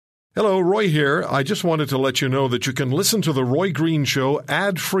Hello, Roy here. I just wanted to let you know that you can listen to The Roy Green Show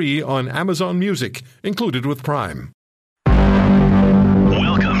ad-free on Amazon Music, included with Prime.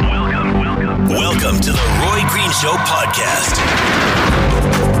 Welcome to The Roy Green Show podcast.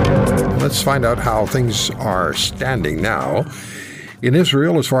 Let's find out how things are standing now in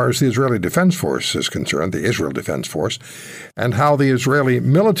Israel as far as the Israeli Defense Force is concerned, the Israel Defense Force, and how the Israeli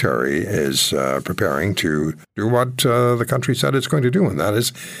military is preparing to do what the country said it's going to do, and that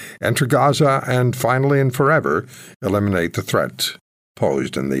is enter Gaza and finally and forever eliminate the threat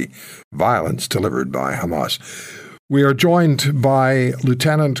posed and the violence delivered by Hamas. We are joined by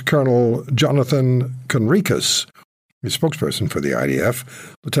Lieutenant Colonel Jonathan Conricus, the spokesperson for the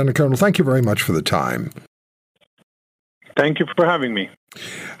IDF. Lieutenant Colonel, thank you very much for the time. Thank you for having me.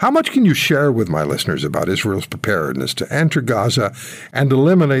 How much can you share with my listeners about Israel's preparedness to enter Gaza and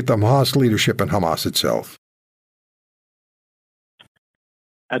eliminate the Hamas leadership and Hamas itself?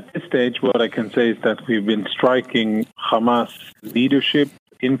 At this stage, what I can say is that we've been striking Hamas leadership,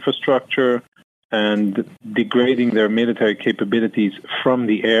 infrastructure, and degrading their military capabilities from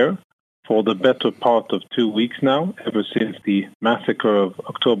the air for the better part of 2 weeks now, ever since the massacre of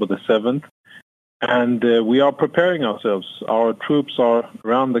October the 7th. And we are preparing ourselves. Our troops are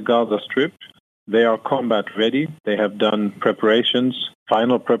around the Gaza Strip. They are combat ready. They have done preparations,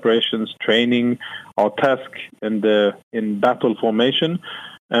 final preparations, training, our task in battle formation.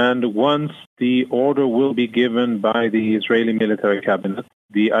 And once the order will be given by the Israeli military cabinet,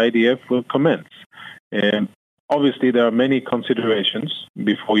 the IDF will commence. Obviously, there are many considerations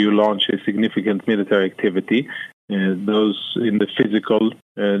before you launch a significant military activity. Those in the physical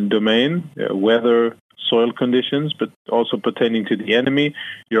domain, weather, soil conditions, but also pertaining to the enemy,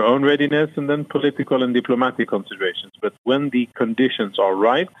 your own readiness, and then political and diplomatic considerations. But when the conditions are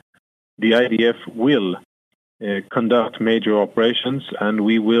right, the IDF will conduct major operations, and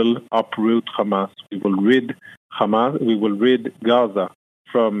we will uproot Hamas. We will rid Gaza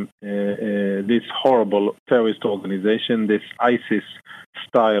from this horrible terrorist organization, this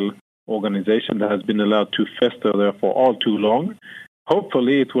ISIS-style organization that has been allowed to fester there for all too long.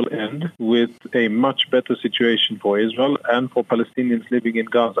 Hopefully it will end with a much better situation for Israel and for Palestinians living in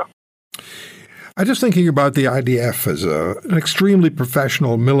Gaza. I'm just thinking about the IDF as an extremely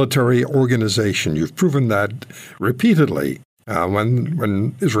professional military organization. You've proven that repeatedly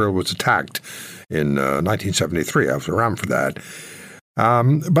when Israel was attacked in 1973. I was around for that.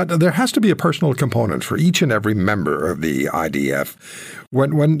 But there has to be a personal component for each and every member of the IDF.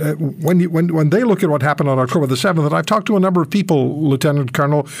 When they look at what happened on October the 7th, and I've talked to a number of people, Lieutenant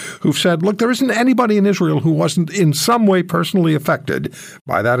Colonel, who've said, look, there isn't anybody in Israel who wasn't in some way personally affected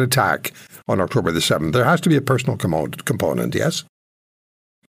by that attack on October the 7th. There has to be a personal component, yes?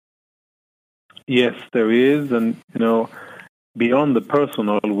 Yes, there is. And, beyond the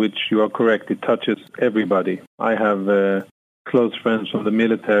personal, which you are correct, it touches everybody. I have close friends from the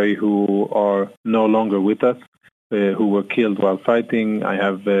military who are no longer with us, who were killed while fighting. I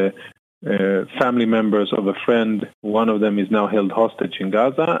have family members of a friend. One of them is now held hostage in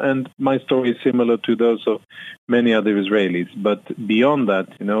Gaza, and my story is similar to those of many other Israelis. But beyond that,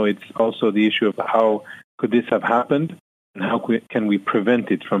 it's also the issue of how could this have happened, and how can we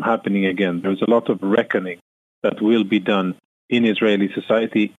prevent it from happening again. There's a lot of reckoning that will be done in Israeli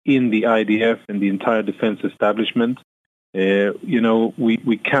society, in the IDF, and the entire defense establishment.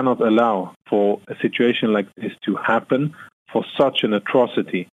 We cannot allow for a situation like this to happen, for such an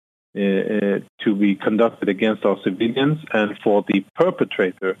atrocity to be conducted against our civilians, and for the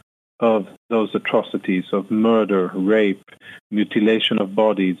perpetrator of those atrocities of murder, rape, mutilation of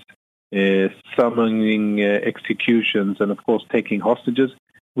bodies, summoning executions, and of course taking hostages.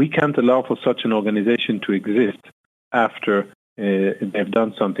 We can't allow for such an organization to exist after they've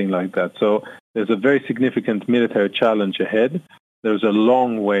done something like that. So there's a very significant military challenge ahead. There's a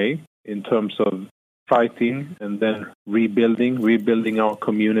long way in terms of fighting and then rebuilding our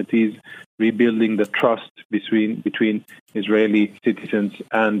communities, rebuilding the trust between Israeli citizens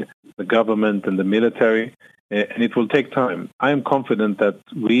and the government and the military. And it will take time. I am confident that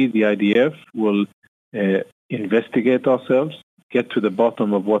we, the IDF, will investigate ourselves, get to the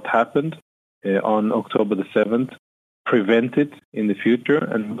bottom of what happened on October the 7th, prevent it in the future,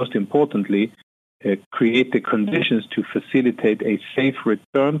 and most importantly, create the conditions to facilitate a safe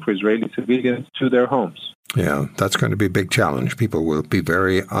return for Israeli civilians to their homes. Yeah, that's going to be a big challenge. People will be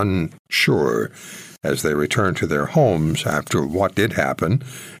very unsure as they return to their homes after what did happen,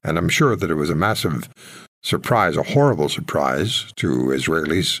 and I'm sure that it was a massive surprise, a horrible surprise to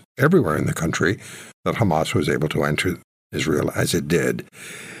Israelis everywhere in the country that Hamas was able to enter Israel as it did.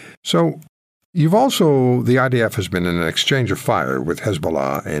 So You've also, the IDF has been in an exchange of fire with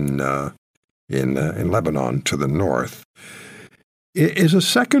Hezbollah in Lebanon to the north. Is a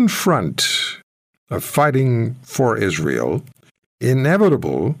second front of fighting for Israel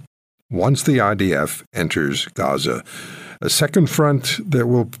inevitable once the IDF enters Gaza? A second front that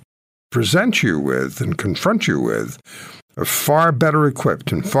will present you with and confront you with a far better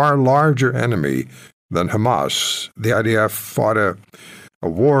equipped and far larger enemy than Hamas. The IDF fought a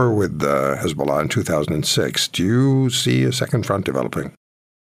war with Hezbollah in 2006. Do you see a second front developing?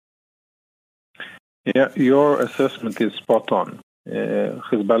 Yeah, your assessment is spot on.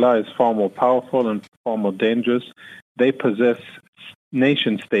 Hezbollah is far more powerful and far more dangerous. They possess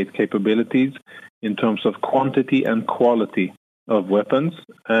nation-state capabilities in terms of quantity and quality of weapons,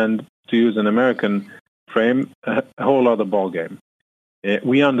 and to use an American frame, a whole other ballgame.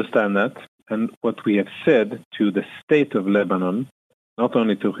 We understand that, and what we have said to the state of Lebanon, not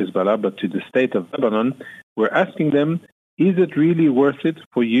only to Hezbollah, but to the state of Lebanon, we're asking them, is it really worth it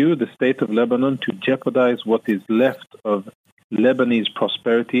for you, the state of Lebanon, to jeopardize what is left of Lebanese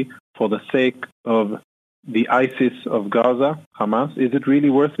prosperity for the sake of the ISIS of Gaza, Hamas? Is it really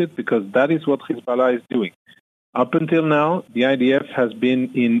worth it? Because that is what Hezbollah is doing. Up until now, the IDF has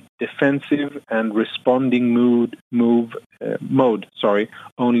been in defensive and responding mode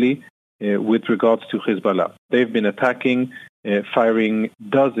only with regards to Hezbollah. They've been attacking, firing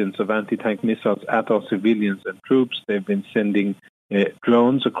dozens of anti-tank missiles at our civilians and troops. They've been sending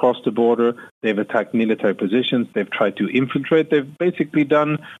drones across the border. They've attacked military positions. They've tried to infiltrate. They've basically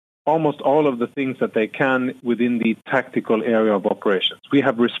done almost all of the things that they can within the tactical area of operations. We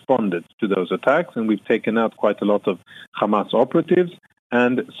have responded to those attacks, and we've taken out quite a lot of Hamas operatives,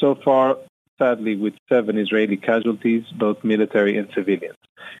 and so far, sadly, with 7 Israeli casualties, both military and civilians.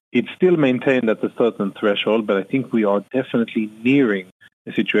 It's still maintained at a certain threshold, but I think we are definitely nearing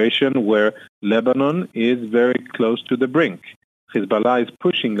a situation where Lebanon is very close to the brink. Hezbollah is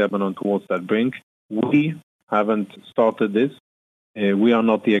pushing Lebanon towards that brink. We haven't started this. We are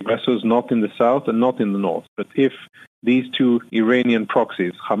not the aggressors, not in the south and not in the north. But if these two Iranian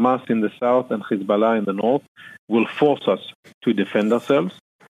proxies, Hamas in the south and Hezbollah in the north, will force us to defend ourselves,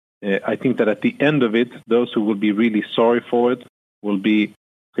 I think that at the end of it, those who will be really sorry for it will be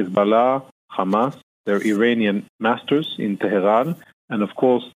Hezbollah, Hamas, their Iranian masters in Tehran, and of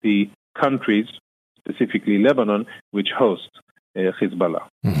course the countries, specifically Lebanon, which host Hezbollah.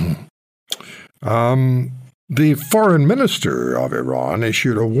 Mm-hmm. The foreign minister of Iran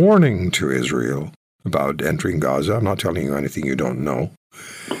issued a warning to Israel about entering Gaza. I'm not telling you anything you don't know.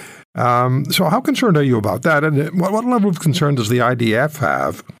 So how concerned are you about that? And what level of concern does the IDF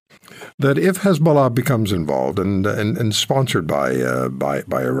have that if Hezbollah becomes involved and sponsored by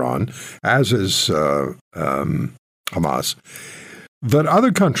Iran, as is Hamas, that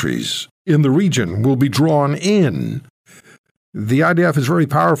other countries in the region will be drawn in? The IDF is very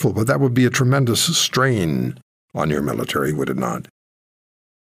powerful, but that would be a tremendous strain on your military, would it not?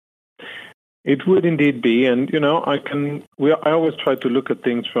 It would indeed be, and I always try to look at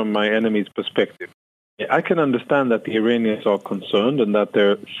things from my enemy's perspective. I can understand that the Iranians are concerned and that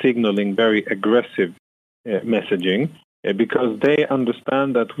they're signaling very aggressive messaging because they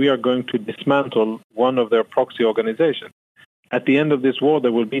understand that we are going to dismantle one of their proxy organizations. At the end of this war,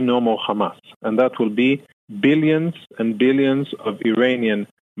 there will be no more Hamas, and that will be billions and billions of Iranian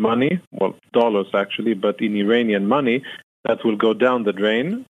money, well, dollars actually, but in Iranian money, that will go down the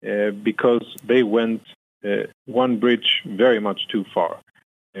drain because they went one bridge very much too far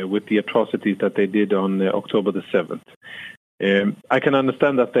with the atrocities that they did on October the 7th. I can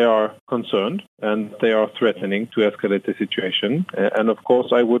understand that they are concerned and they are threatening to escalate the situation. And of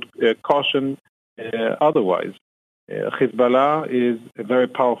course, I would caution otherwise. Hezbollah is a very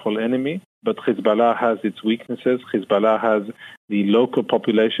powerful enemy, but Hezbollah has its weaknesses. Hezbollah has the local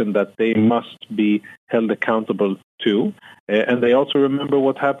population that they must be held accountable to. And they also remember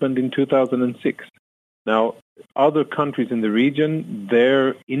what happened in 2006. Now, other countries in the region,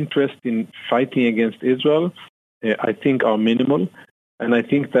 their interest in fighting against Israel, I think, are minimal. And I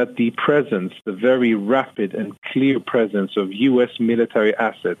think that the presence, the very rapid and clear presence of U.S. military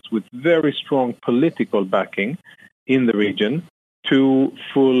assets with very strong political backing in the region, two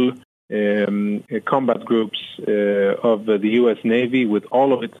full combat groups of the U.S. Navy with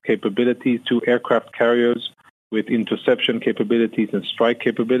all of its capabilities, 2 aircraft carriers with interception capabilities and strike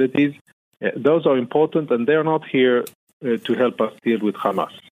capabilities. Those are important, and they're not here to help us deal with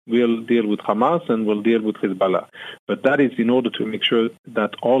Hamas. We'll deal with Hamas and we'll deal with Hezbollah. But that is in order to make sure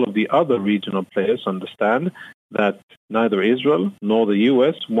that all of the other regional players understand that neither Israel nor the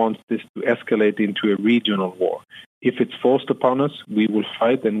U.S. wants this to escalate into a regional war. If it's forced upon us, we will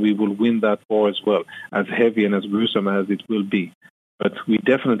fight and we will win that war as well, as heavy and as gruesome as it will be. But we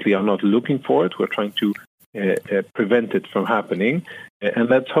definitely are not looking for it. We're trying to prevent it from happening. And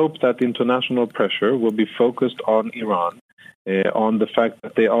let's hope that international pressure will be focused on Iran, on the fact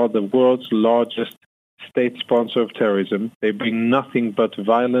that they are the world's largest state sponsor of terrorism. They bring nothing but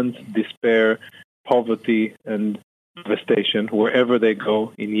violence, despair, poverty, and devastation wherever they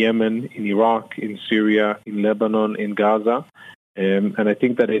go, in Yemen, in Iraq, in Syria, in Lebanon, in Gaza. And I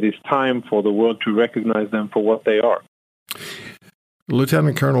think that it is time for the world to recognize them for what they are.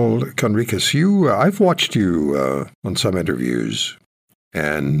 Lieutenant Colonel Conricus, I've watched you on some interviews,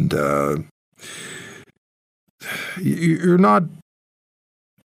 and you're not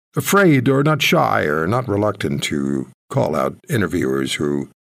afraid or not shy or not reluctant to call out interviewers who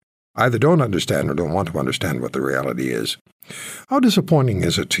either don't understand or don't want to understand what the reality is. How disappointing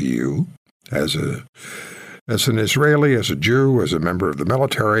is it to you as an Israeli, as a Jew, as a member of the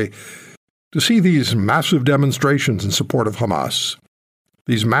military, to see these massive demonstrations in support of Hamas,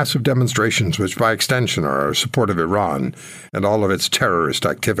 these massive demonstrations which by extension are support of Iran and all of its terrorist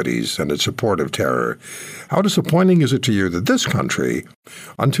activities and its support of terror? How disappointing is it to you that this country,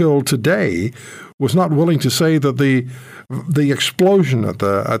 until today, was not willing to say that the explosion at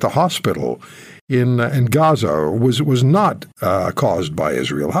the hospital in Gaza was not caused by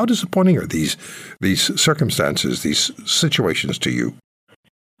Israel? How disappointing are these circumstances, these situations to you?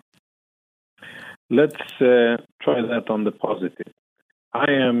 Let's try that on the positive. I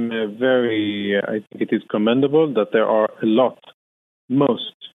think it is commendable that there are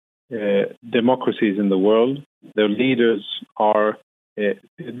most democracies in the world. Their leaders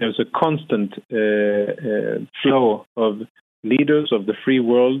there's a constant flow of leaders of the free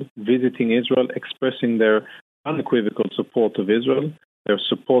world visiting Israel, expressing their unequivocal support of Israel, their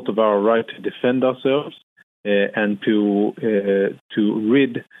support of our right to defend ourselves, and to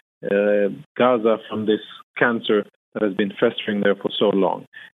rid Gaza from this cancer that has been festering there for so long.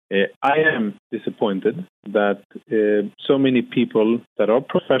 I am disappointed that so many people that are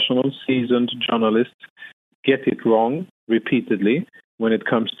professional, seasoned journalists get it wrong repeatedly when it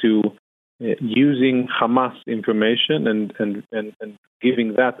comes to using Hamas information and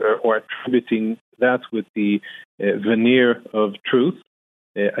giving that or attributing that with the veneer of truth.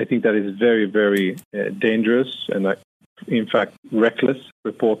 I think that is very, very dangerous and, in fact, reckless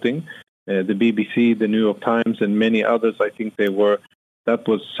reporting. The BBC, the New York Times, and many others, I think that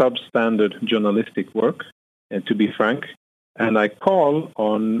was substandard journalistic work, to be frank. And I call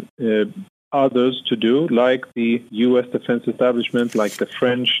on others to do, like the U.S. defense establishment, like the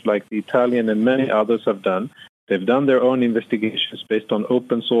French, like the Italian, and many others have done. They've done their own investigations based on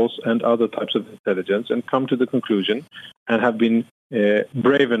open source and other types of intelligence and come to the conclusion and have been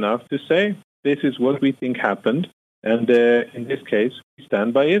brave enough to say, this is what we think happened. And in this case, we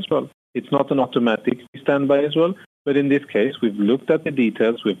stand by Israel. It's not an automatic we stand by Israel, but in this case, we've looked at the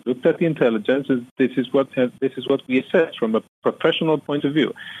details, we've looked at the intelligence. This is what we assess from a professional point of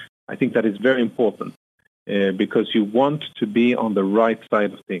view. I think that is very important because you want to be on the right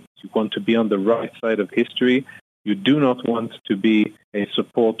side of things. You want to be on the right side of history. You do not want to be a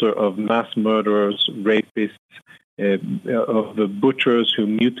supporter of mass murderers, rapists, of the butchers who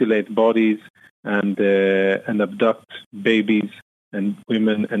mutilate bodies and abduct babies and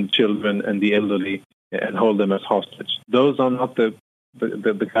women and children and the elderly and hold them as hostage. Those are not the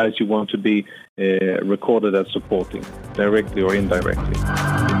guys you want to be recorded as supporting, directly or indirectly.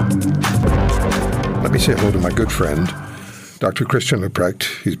 Let me say hello to my good friend, Dr. Christian Leuprecht.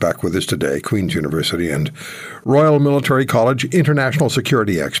 He's back with us today, Queen's University and Royal Military College international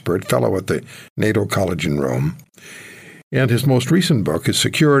security expert, fellow at the NATO College in Rome. And his most recent book is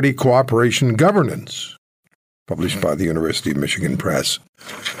Security, Cooperation, Governance, published by the University of Michigan Press.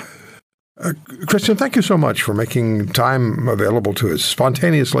 Christian, thank you so much for making time available to us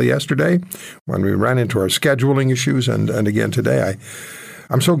spontaneously yesterday when we ran into our scheduling issues and again today.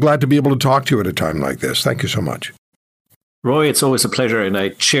 I'm so glad to be able to talk to you at a time like this. Thank you so much. Roy, it's always a pleasure, and I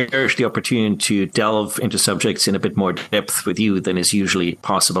cherish the opportunity to delve into subjects in a bit more depth with you than is usually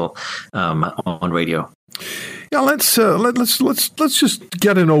possible on radio. Yeah, let's just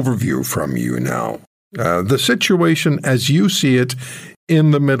get an overview from you now. The situation as you see it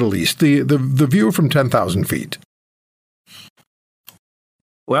in the Middle East, the view from 10,000 feet.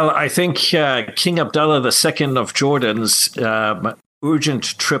 Well, I think King Abdullah II of Jordan's urgent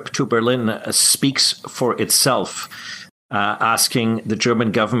trip to Berlin speaks for itself. asking the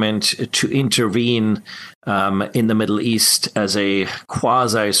German government to intervene in the Middle East as a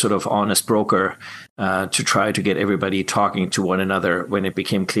quasi sort of honest broker to try to get everybody talking to one another when it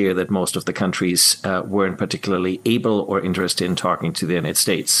became clear that most of the countries weren't particularly able or interested in talking to the United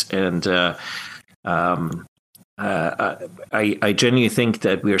States. And I genuinely think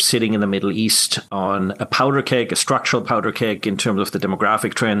that we are sitting in the Middle East on a powder keg, a structural powder keg in terms of the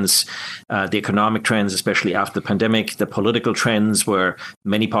demographic trends, the economic trends, especially after the pandemic, the political trends where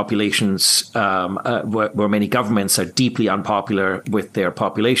many populations, where many governments are deeply unpopular with their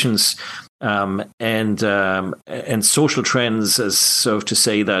populations, and social trends, as so to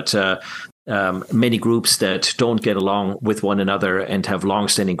say that many groups that don't get along with one another and have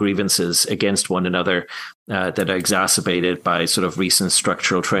long-standing grievances against one another that are exacerbated by sort of recent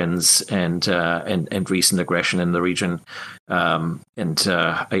structural trends and recent aggression in the region.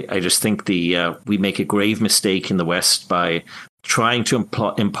 I just think we make a grave mistake in the West by trying to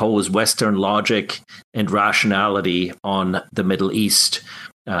impose Western logic and rationality on the Middle East.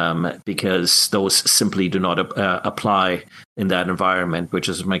 Because those simply do not apply in that environment, which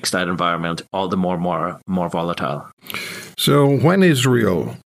makes that environment all the more volatile. So when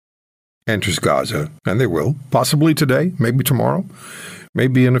Israel enters Gaza, and they will, possibly today, maybe tomorrow,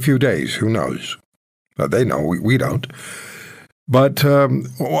 maybe in a few days, who knows? They know, we don't. But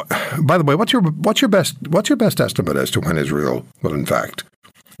by the way, what's your best estimate as to when Israel will in fact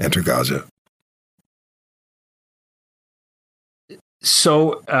enter Gaza?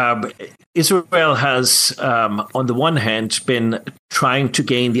 So Israel has, on the one hand, been trying to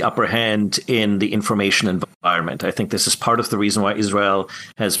gain the upper hand in the information environment. I think this is part of the reason why Israel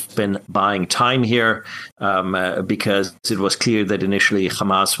has been buying time here, because it was clear that initially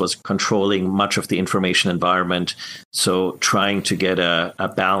Hamas was controlling much of the information environment. So trying to get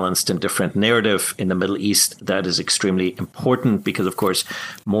a balanced and different narrative in the Middle East, that is extremely important because, of course,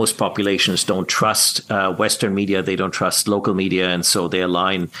 most populations don't trust Western media. They don't trust local media. And so they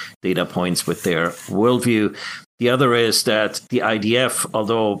align data points with their worldview. The other is that the IDF,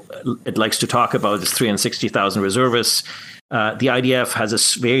 although it likes to talk about its 360,000 reservists, the IDF has a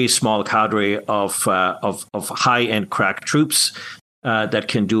very small cadre of high-end crack troops that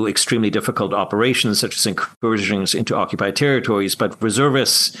can do extremely difficult operations, such as incursions into occupied territories. But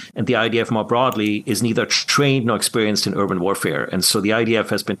reservists and the IDF more broadly is neither trained nor experienced in urban warfare. And so the IDF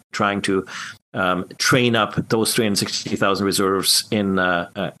has been trying to train up those 360,000 reserves in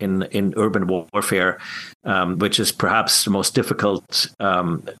urban warfare, which is perhaps the most difficult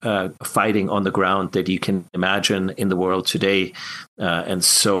fighting on the ground that you can imagine in the world today. And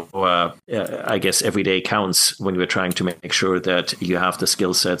so I guess every day counts when you're trying to make sure that you have the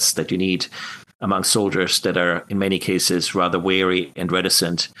skill sets that you need among soldiers that are in many cases rather wary and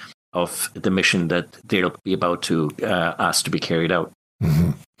reticent of the mission that they'll be about to ask to be carried out.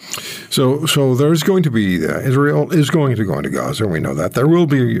 Mm-hmm. So there's going to be Israel is going to go into Gaza. We know that there will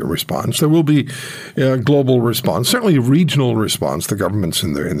be a response. There will be a global response, certainly a regional response. The governments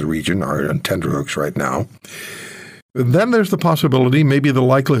in the region are on tenterhooks right now. Then there's the possibility, maybe the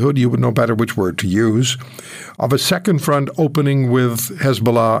likelihood, you would know better which word to use, of a second front opening with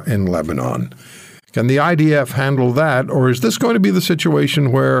Hezbollah in Lebanon. Can the IDF handle that, or is this going to be the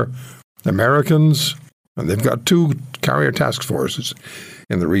situation where Americans, and they've got two carrier task forces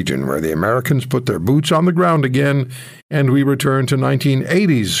in the region, where the Americans put their boots on the ground again, and we return to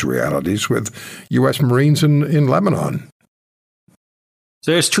 1980s realities with U.S. Marines in Lebanon?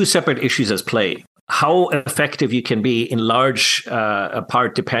 So there's two separate issues at play. How effective you can be in large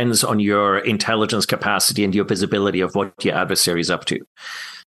part depends on your intelligence capacity and your visibility of what your adversary is up to.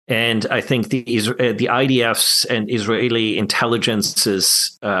 And I think the IDF's and Israeli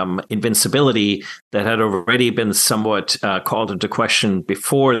intelligence's invincibility that had already been somewhat called into question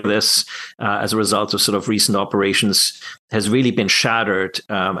before this as a result of sort of recent operations has really been shattered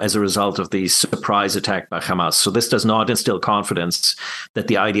as a result of the surprise attack by Hamas. So this does not instill confidence that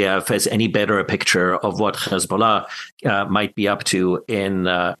the IDF has any better a picture of what Hezbollah might be up to in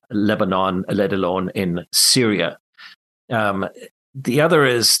Lebanon, let alone in Syria. The other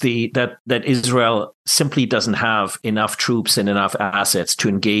is that Israel simply doesn't have enough troops and enough assets to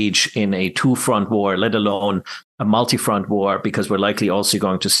engage in a two-front war, let alone a multi-front war, because we're likely also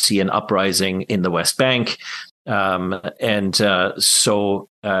going to see an uprising in the West Bank. So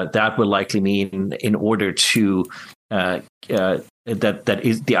that will likely mean in order to the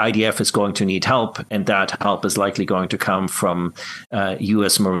IDF is going to need help, and that help is likely going to come from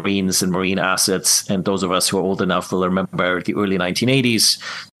U.S. Marines and Marine assets. And those of us who are old enough will remember the early 1980s.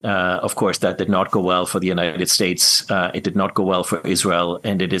 Of course, that did not go well for the United States. It did not go well for Israel,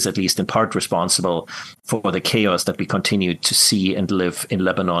 and it is at least in part responsible for the chaos that we continue to see and live in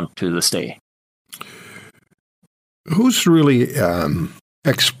Lebanon to this day. Who's really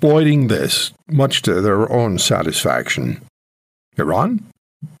exploiting this, much to their own satisfaction? Iran?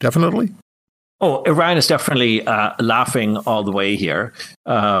 Definitely? Oh, Iran is definitely laughing all the way here.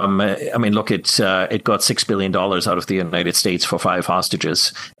 I mean, look, it got $6 billion out of the United States for 5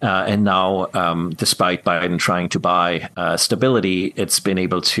 hostages. And now, despite Biden trying to buy stability, it's been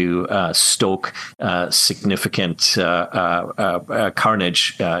able to stoke significant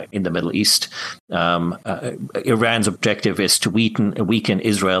carnage in the Middle East. Iran's objective is to weaken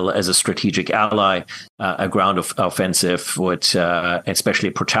Israel as a strategic ally. A ground offensive would, especially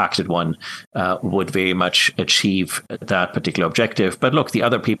a protracted one, would very much achieve that particular objective. But look, the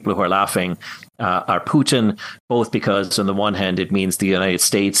other people who are laughing are Putin, both because on the one hand, it means the United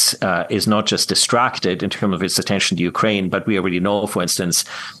States is not just distracted in terms of its attention to Ukraine, but we already know, for instance,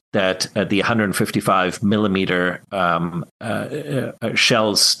 that the 155 millimeter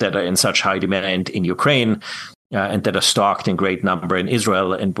shells that are in such high demand in Ukraine and that are stocked in great number in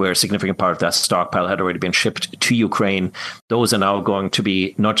Israel, and where a significant part of that stockpile had already been shipped to Ukraine. Those are now going to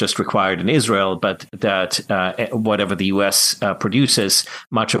be not just required in Israel, but that whatever the U.S. produces,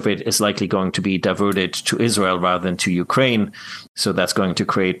 much of it is likely going to be diverted to Israel rather than to Ukraine. So that's going to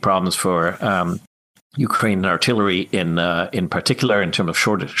create problems for Ukrainian artillery in particular, in terms of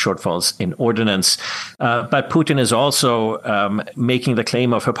shortfalls in ordnance. But Putin is also making the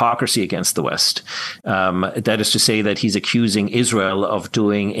claim of hypocrisy against the West. That is to say that he's accusing Israel of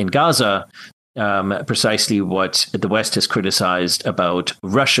doing in Gaza precisely what the West has criticized about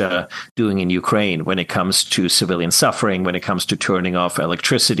Russia doing in Ukraine when it comes to civilian suffering, when it comes to turning off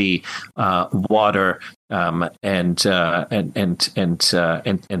electricity, water, and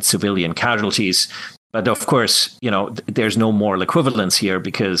civilian casualties. But of course, there's no moral equivalence here,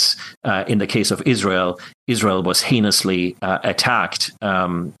 because in the case of Israel, Israel was heinously attacked,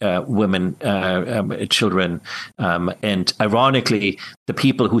 women, children, and ironically, the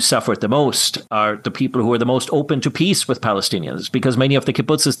people who suffered the most are the people who are the most open to peace with Palestinians, because many of the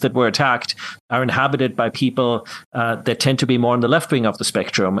kibbutzes that were attacked are inhabited by people that tend to be more on the left wing of the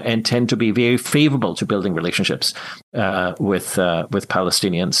spectrum and tend to be very favorable to building relationships with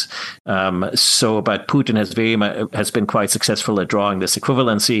Palestinians. But Putin has been quite successful at drawing this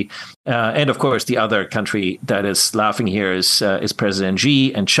equivalency, and of course, the other country that is laughing here is President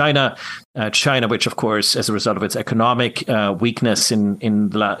Xi and China. China, which of course, as a result of its economic weakness in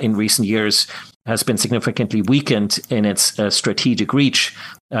recent years, has been significantly weakened in its strategic reach.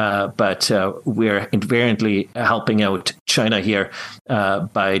 But we're invariantly helping out China here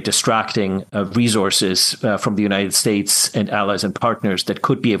by distracting resources from the United States and allies and partners that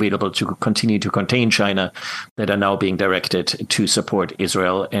could be available to continue to contain China, that are now being directed to support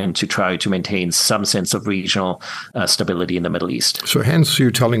Israel and to try to maintain some sense of regional stability in the Middle East. So hence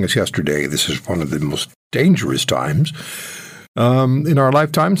you're telling us yesterday this is one of the most dangerous times in our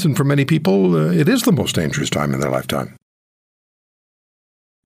lifetimes, and for many people, it is the most dangerous time in their lifetime.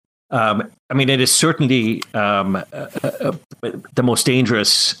 I mean, it is certainly the most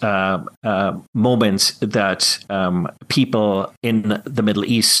dangerous moment that people in the Middle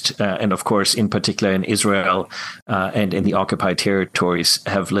East, and of course, in particular in Israel and in the occupied territories,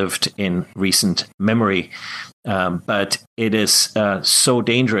 have lived in recent memory. But it is so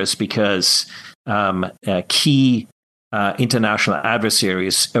dangerous because key international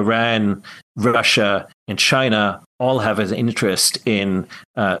adversaries, Iran, Russia, and China, all have an interest in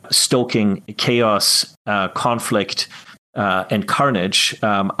stoking chaos, conflict, and carnage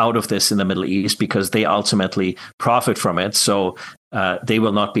out of this in the Middle East, because they ultimately profit from it. So they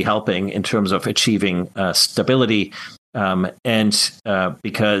will not be helping in terms of achieving stability. And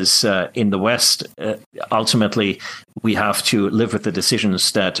because in the West, ultimately, we have to live with the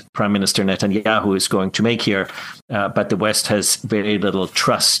decisions that Prime Minister Netanyahu is going to make here. But the West has very little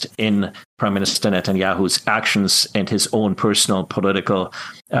trust in Prime Minister Netanyahu's actions and his own personal political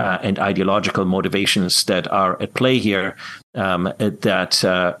and ideological motivations that are at play here,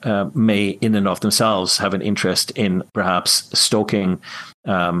 that may in and of themselves have an interest in perhaps stoking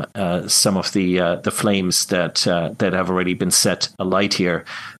some of the flames that have already been set alight here.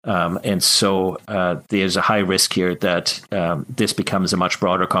 And so there's a high risk here that this becomes a much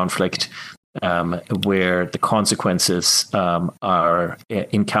broader conflict where the consequences are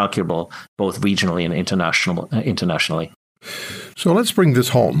incalculable, both regionally and internationally. So let's bring this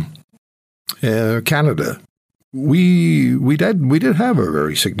home. Canada. We did have a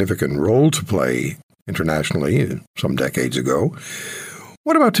very significant role to play internationally some decades ago.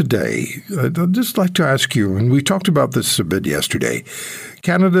 What about today? I'd just like to ask you, and we talked about this a bit yesterday,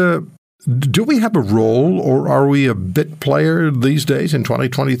 Canada, do we have a role, or are we a bit player these days in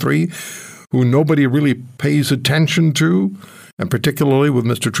 2023 who nobody really pays attention to, and particularly with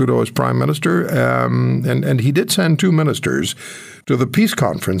Mr. Trudeau as Prime Minister? And he did send 2 ministers to the peace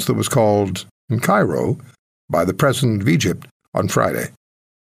conference that was called in Cairo by the President of Egypt on Friday.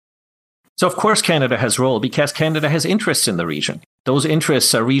 So, of course, Canada has a role because Canada has interests in the region. Those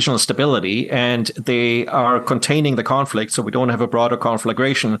interests are regional stability, and they are containing the conflict, so we don't have a broader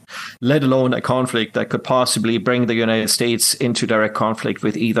conflagration, let alone a conflict that could possibly bring the United States into direct conflict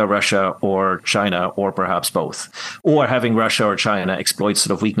with either Russia or China, or perhaps both, or having Russia or China exploit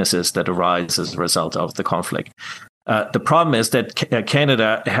sort of weaknesses that arise as a result of the conflict. The problem is that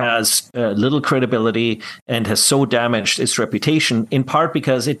Canada has little credibility and has so damaged its reputation, in part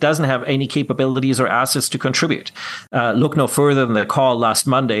because it doesn't have any capabilities or assets to contribute. Look no further than the call last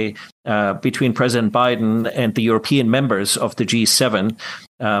Monday between President Biden and the European members of the G7,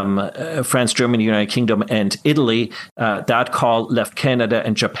 France, Germany, United Kingdom, and Italy. That call left Canada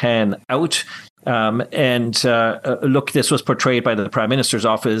and Japan out. Look, this was portrayed by the Prime Minister's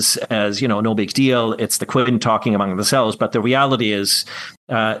office as, no big deal. It's the Queen talking among themselves. But the reality is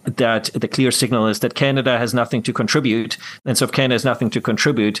that the clear signal is that Canada has nothing to contribute. And so if Canada has nothing to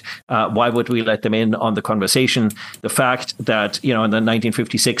contribute, why would we let them in on the conversation? The fact that, in the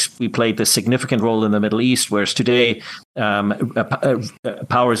 1956, we played this significant role in the Middle East, whereas today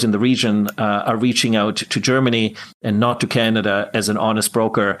powers in the region are reaching out to Germany and not to Canada as an honest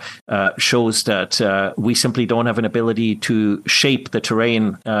broker, shows that we simply don't have an ability to shape the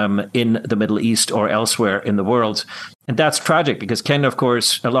terrain in the Middle East or elsewhere in the world. And that's tragic because Canada, of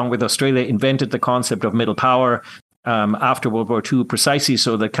course, along with Australia, invented the concept of middle power after World War II, precisely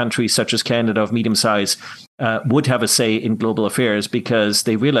so that countries such as Canada of medium size would have a say in global affairs because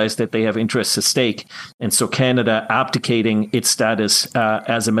they realized that they have interests at stake. And so Canada abdicating its status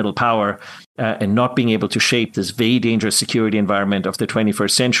as a middle power and not being able to shape this very dangerous security environment of the 21st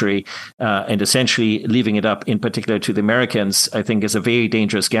century and essentially leaving it up in particular to the Americans, I think is a very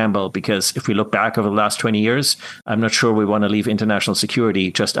dangerous gamble, because if we look back over the last 20 years, I'm not sure we want to leave international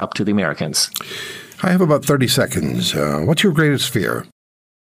security just up to the Americans. I have about 30 seconds. What's your greatest fear?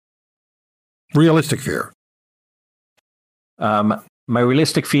 Realistic fear? My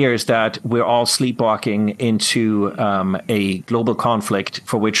realistic fear is that we're all sleepwalking into a global conflict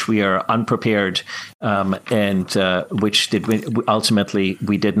for which we are unprepared and which ultimately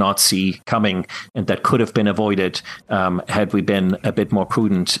we did not see coming, and that could have been avoided had we been a bit more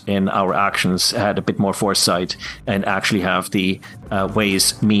prudent in our actions, had a bit more foresight, and actually have the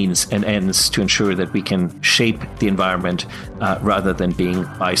ways, means, and ends to ensure that we can shape the environment rather than being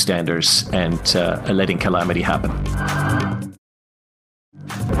bystanders and letting calamity happen.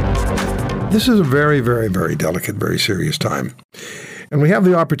 This is a very, very, very delicate, very serious time. And we have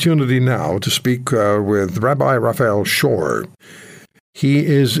the opportunity now to speak with Rabbi Raphael Shor. He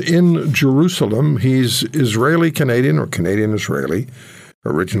is in Jerusalem. He's Israeli-Canadian or Canadian-Israeli,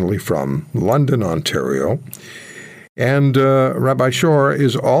 originally from London, Ontario. And Rabbi Shor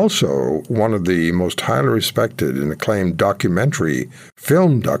is also one of the most highly respected and acclaimed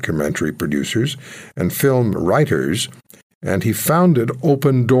film documentary producers and film writers. And he founded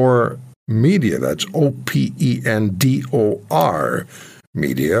Open Door Media. That's OPENDOR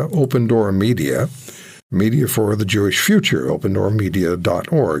Media, Open Door Media, Media for the Jewish Future,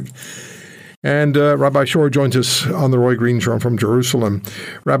 opendoormedia.org. And Rabbi Shor joins us on the Roy Green Show from Jerusalem.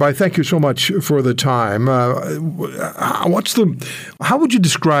 Rabbi, thank you so much for the time. How would you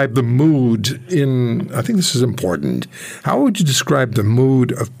describe the mood I think this is important, how would you describe the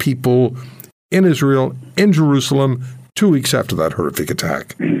mood of people in Israel, in Jerusalem, 2 weeks after that horrific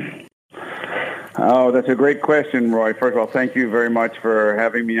attack? Oh, that's a great question, Roy. First of all, thank you very much for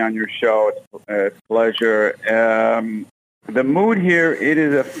having me on your show. It's a pleasure. The mood here, it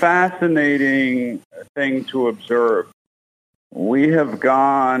is a fascinating thing to observe. We have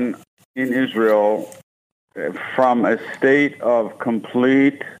gone in Israel from a state of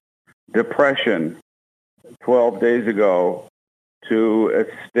complete depression 12 days ago to a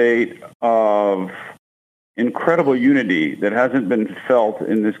state of incredible unity that hasn't been felt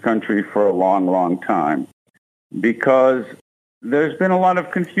in this country for a long, long time, because there's been a lot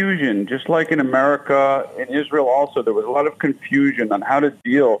of confusion, just like in America, in Israel also. There was a lot of confusion on how to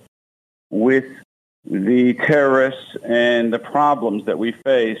deal with the terrorists and the problems that we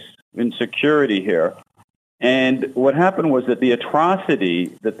face in security here. And what happened was that the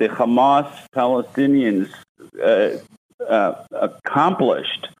atrocity that the Hamas Palestinians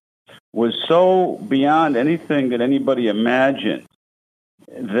accomplished was so beyond anything that anybody imagined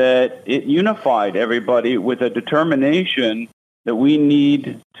that it unified everybody with a determination that we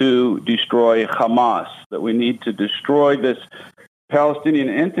need to destroy Hamas, that we need to destroy this Palestinian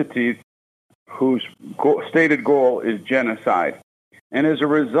entity whose stated goal is genocide. And as a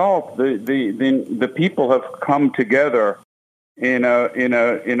result, the people have come together in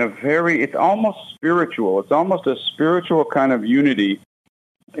a very, it's almost spiritual. It's almost a spiritual kind of unity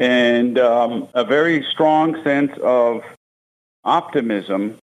and a very strong sense of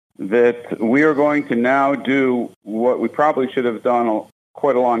optimism that we are going to now do what we probably should have done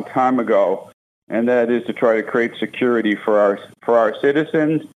quite a long time ago, and that is to try to create security for our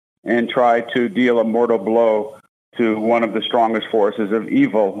citizens and try to deal a mortal blow to one of the strongest forces of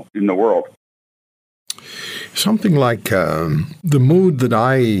evil in the world. Something like the mood that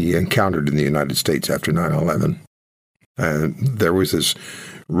I encountered in the United States after 9/11. There was this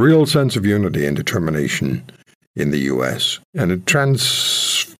real sense of unity and determination in the U.S., and it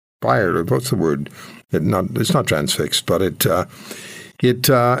transpired. What's the word? It's not transfixed, but it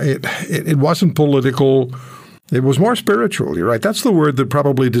wasn't political. It was more spiritual. You're right. That's the word that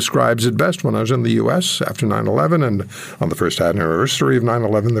probably describes it best. When I was in the U.S. after 9/11 and on the first anniversary of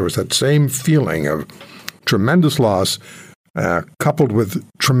 9/11, there was that same feeling of tremendous loss coupled with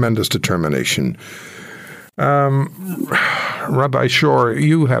tremendous determination. Rabbi Shore,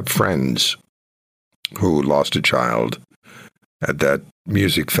 you have friends who lost a child at that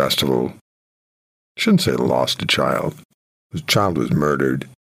music festival. I shouldn't say lost a child. The child was murdered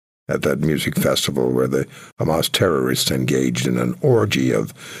at that music festival where the Hamas terrorists engaged in an orgy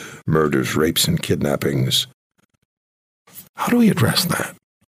of murders, rapes, and kidnappings. How do we address that?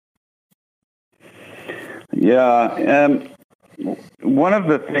 Yeah, one of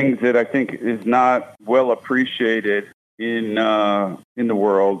the things that I think is not well appreciated in the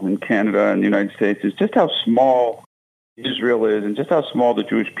world, in Canada and the United States, is just how small Israel is and just how small the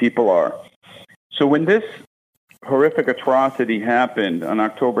Jewish people are. So when this horrific atrocity happened on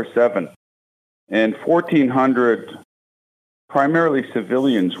October 7th, and 1,400 primarily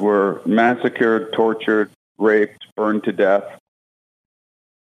civilians were massacred, tortured, raped, burned to death,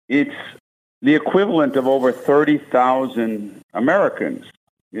 it's the equivalent of over 30,000 Americans.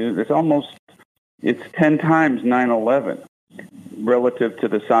 It's 10 times 9/11 relative to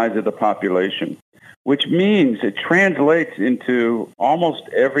the size of the population, which means it translates into almost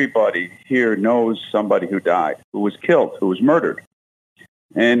everybody here knows somebody who died, who was killed, who was murdered.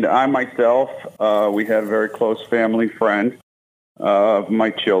 And I myself, we had a very close family friend of my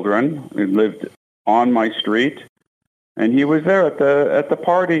children who lived on my street, and he was there at the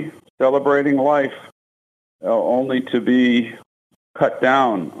party celebrating life, only to be cut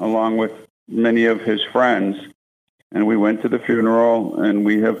down along with many of his friends. And we went to the funeral, and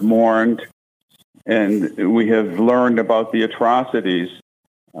we have mourned, and we have learned about the atrocities.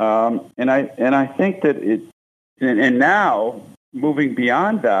 And I think that and now moving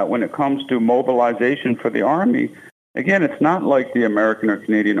beyond that, when it comes to mobilization for the Army, again, it's not like the American or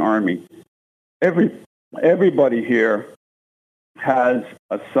Canadian Army. Everybody here has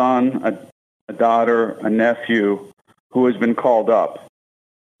a son, a daughter, a nephew who has been called up.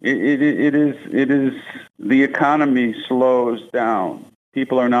 It is the economy slows down.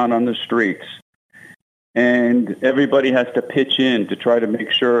 People are not on the streets. And everybody has to pitch in to try to make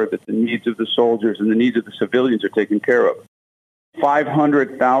sure that the needs of the soldiers and the needs of the civilians are taken care of.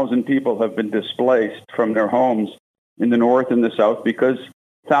 500,000 people have been displaced from their homes in the north and the south because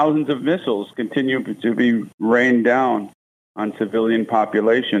thousands of missiles continue to be rained down on civilian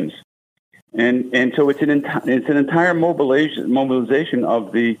populations. And so it's an entire mobilization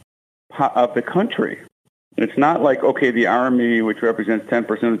of the country. It's not like, okay, the Army, which represents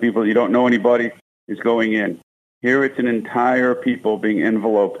 10% of the people, you don't know anybody, is going in. Here it's an entire people being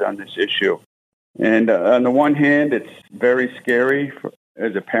enveloped on this issue. And on the one hand, it's very scary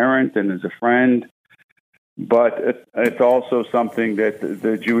as a parent and as a friend, but it's also something that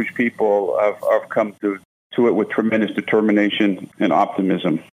the Jewish people have come to it with tremendous determination and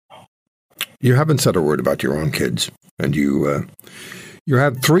optimism. You haven't said a word about your own kids, and you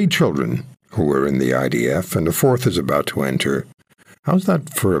had 3 children who were in the IDF, and a 4th is about to enter. How's that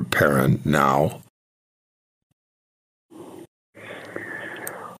for a parent now?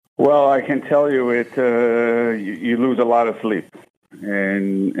 Well, I can tell you you lose a lot of sleep.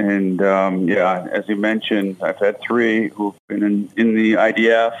 And as you mentioned, I've had 3 who've been in the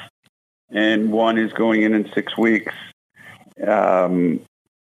IDF. and one is going in 6 weeks.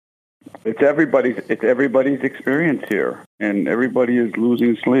 It's everybody's experience here, and everybody is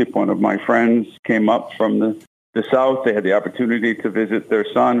losing sleep. One of my friends came up from the south. They had the opportunity to visit their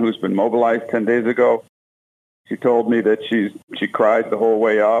son, who's been mobilized 10 days ago. She told me that she cried the whole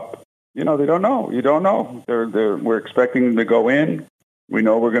way up. They don't know. You don't know. We're expecting them to go in. We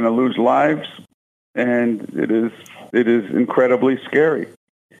know we're going to lose lives, and it is incredibly scary.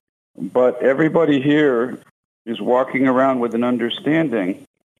 But everybody here is walking around with an understanding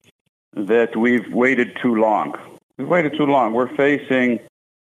that we've waited too long. We've waited too long. We're facing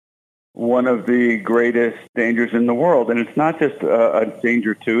one of the greatest dangers in the world. And it's not just a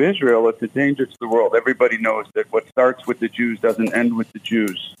danger to Israel, it's a danger to the world. Everybody knows that what starts with the Jews doesn't end with the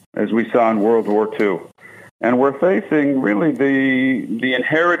Jews, as we saw in World War II. And we're facing really the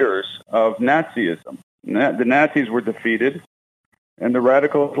inheritors of Nazism. The Nazis were defeated, and the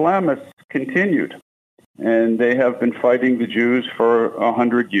radical Islamists continued. And they have been fighting the Jews for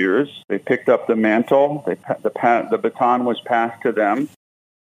 100 years. They picked up the mantle. The baton was passed to them.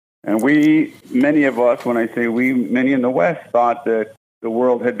 And many of us, when I say we, many in the West thought that the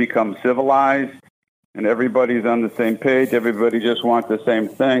world had become civilized and everybody's on the same page. Everybody just wants the same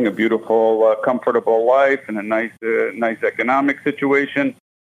thing, a beautiful, comfortable life and a nice economic situation.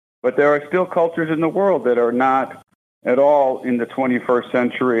 But there are still cultures in the world that are not at all in the 21st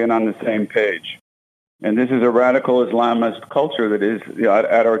century and on the same page. And this is a radical Islamist culture that is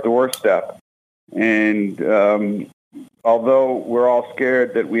at our doorstep. And although we're all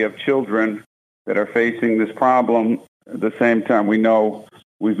scared that we have children that are facing this problem, at the same time, we know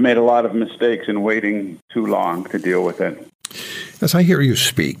we've made a lot of mistakes in waiting too long to deal with it. As I hear you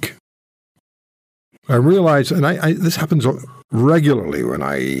speak, I realize, and this happens regularly when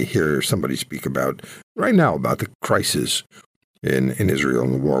I hear somebody speak about the crisis in Israel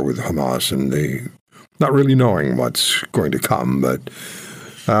and the war with Hamas, and they not really knowing what's going to come, but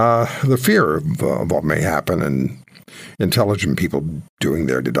the fear of what may happen, and intelligent people doing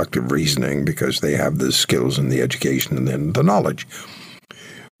their deductive reasoning because they have the skills and the education and then the knowledge.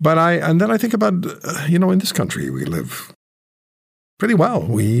 But then I think about, in this country we live pretty well.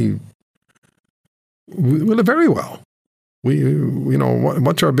 We live very well.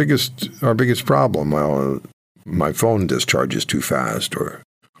 What's our biggest problem? Well, my phone discharges too fast, or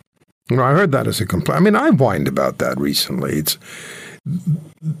I heard that as a complaint. I mean, I whined about that recently.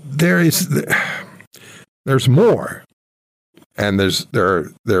 There's more, and there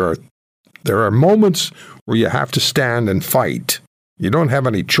are moments where you have to stand and fight. You don't have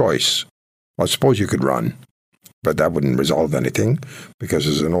any choice. Well, I suppose you could run, but that wouldn't resolve anything, because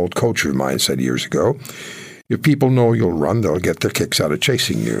as an old coach of mine said years ago, if people know you'll run, they'll get their kicks out of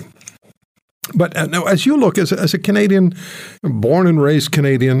chasing you. But now, as you look, as a Canadian, born and raised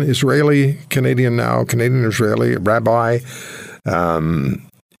Canadian, Israeli-Canadian now, Canadian-Israeli, Rabbi,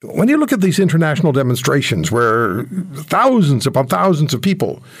 when you look at these international demonstrations where thousands upon thousands of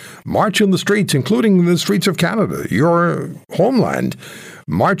people march in the streets, including the streets of Canada, your homeland,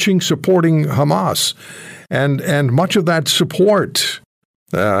 marching, supporting Hamas, and much of that support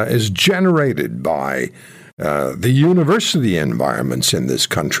is generated by the university environments in this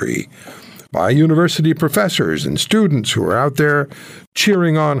country, by university professors and students who are out there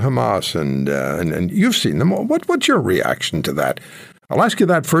cheering on Hamas, and you've seen them. What's your reaction to that? I'll ask you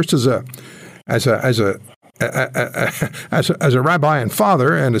that first as a rabbi and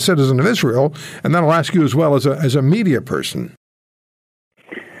father and a citizen of Israel, and then I'll ask you as well as a media person.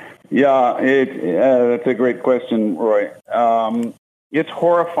 Yeah, that's a great question, Roy. It's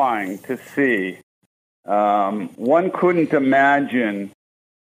horrifying to see. One couldn't imagine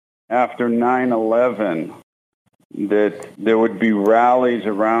after 9/11 that there would be rallies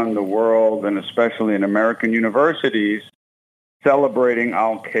around the world, and especially in American universities, celebrating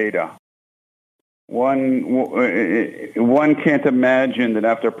Al-Qaeda. One can't imagine that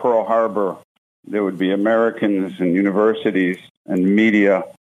after Pearl Harbor, there would be Americans and universities and media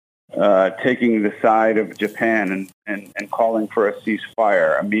taking the side of Japan and calling for a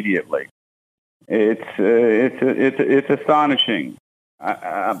ceasefire immediately. It's astonishing.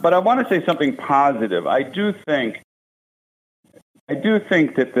 But I want to say something positive. I do think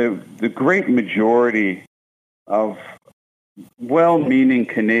that the great majority of well-meaning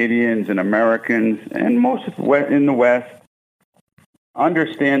Canadians and Americans and most in the West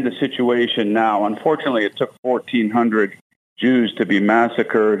understand the situation now. Unfortunately, it took 1,400 Jews to be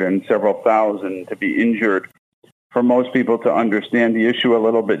massacred and several thousand to be injured for most people to understand the issue a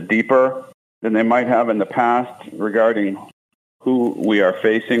little bit deeper than they might have in the past regarding who we are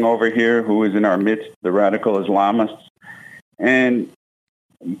facing over here, who is in our midst, the radical Islamists. And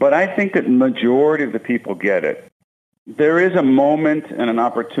But I think that the majority of the people get it. There is a moment and an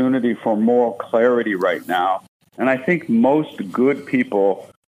opportunity for moral clarity right now. And I think most good people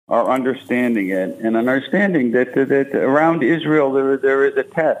are understanding it and understanding that around Israel there is a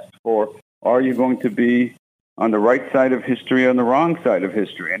test for, are you going to be on the right side of history or on the wrong side of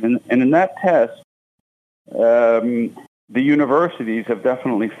history? And in that test, the universities have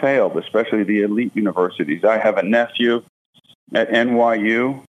definitely failed, especially the elite universities. I have a nephew at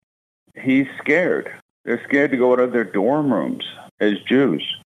NYU. He's scared. They're scared to go out of their dorm rooms as Jews.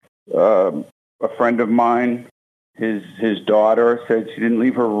 A friend of mine, his daughter said she didn't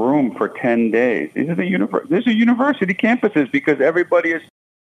leave her room for 10 days. These are university campuses because everybody is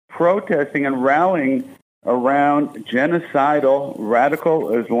protesting and rallying around genocidal, radical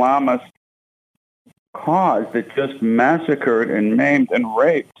Islamist cause that just massacred and maimed and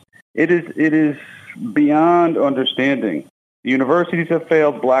raped. It is beyond understanding. The universities have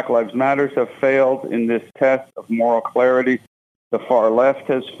failed. Black Lives Matter have failed in this test of moral clarity. The far left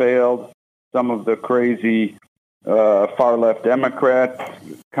has failed. Some of the crazy far left Democrats,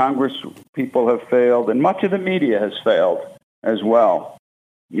 Congress people have failed, and much of the media has failed as well.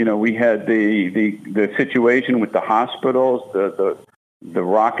 You know, we had the situation with the hospitals, the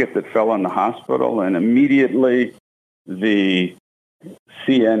rocket that fell on the hospital, and immediately the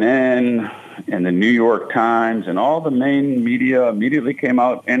CNN and the New York Times and all the main media immediately came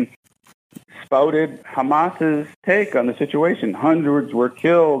out and spouted Hamas's take on the situation. Hundreds were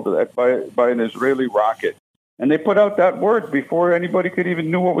killed by an Israeli rocket. And they put out that word before anybody could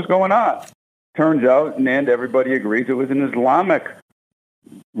even knew what was going on. Turns out, and everybody agrees, it was an Islamic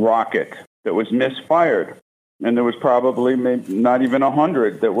rocket that was misfired. And there was probably maybe not even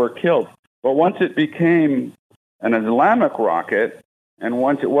 100 that were killed. But once it became an Islamic rocket, and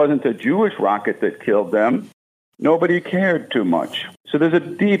once it wasn't a Jewish rocket that killed them, nobody cared too much. So there's a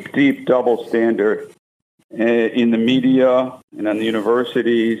deep, deep double standard in the media and on the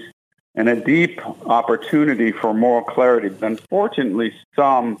universities, and a deep opportunity for moral clarity. But unfortunately,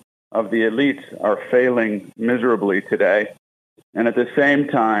 some of the elites are failing miserably today. And at the same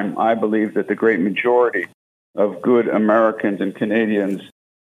time, I believe that the great majority of good Americans and Canadians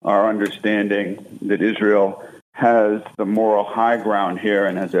are understanding that Israel has the moral high ground here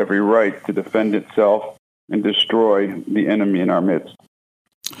and has every right to defend itself and destroy the enemy in our midst.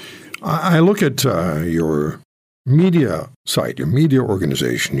 I look at your media site, your media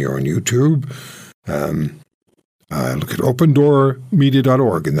organization. You're on YouTube. I look at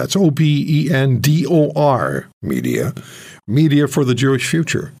opendoormedia.org, and that's OPENDOR media. Media for the Jewish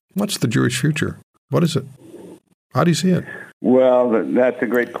future. What's the Jewish future? What is it? How do you see it? Well, that's a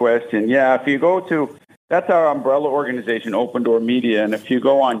great question. Yeah, if you go to, that's our umbrella organization, Open Door Media, and if you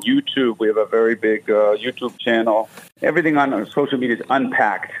go on YouTube, we have a very big YouTube channel. Everything on our social media is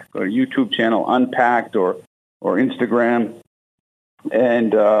Unpacked, or YouTube channel Unpacked, or Instagram,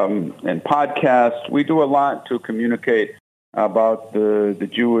 and podcasts. We do a lot to communicate about the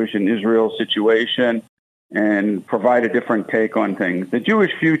Jewish and Israel situation and provide a different take on things. The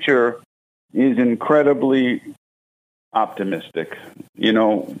Jewish future is incredibly optimistic. You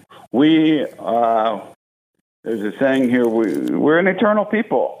know, there's a saying here, we're an eternal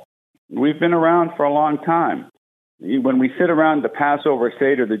people. We've been around for a long time. When we sit around the Passover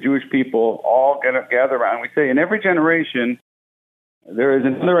Seder, the Jewish people all gather around. We say, in every generation, there is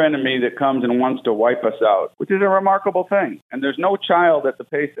another enemy that comes and wants to wipe us out, which is a remarkable thing. And there's no child at the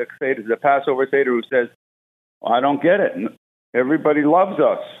Pesach Seder, the Passover Seder, who says, I don't get it. Everybody loves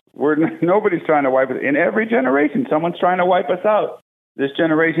us. Nobody's trying to wipe us. In every generation, someone's trying to wipe us out. This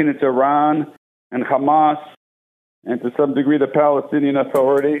generation, it's Iran and Hamas, and to some degree, the Palestinian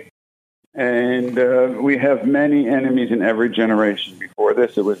Authority. And we have many enemies in every generation. Before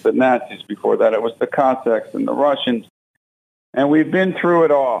this, it was the Nazis. Before that, it was the Cossacks and the Russians. And we've been through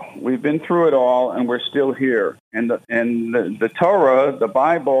it all. We've been through it all, and we're still here. And the Torah, the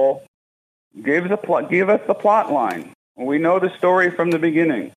Bible, gave us the plot line. We know the story from the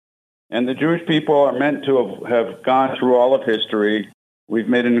beginning. And the Jewish people are meant to have gone through all of history. We've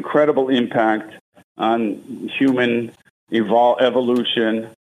made an incredible impact on human evolution,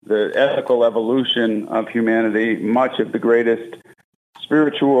 the ethical evolution of humanity. Much of the greatest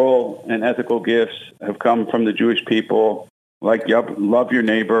spiritual and ethical gifts have come from the Jewish people, like love your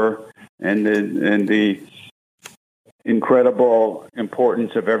neighbor and the incredible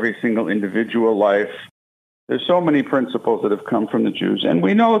importance of every single individual life. There's so many principles that have come from the Jews. And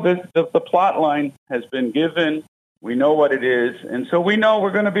we know that the plot line has been given. We know what it is. And so we know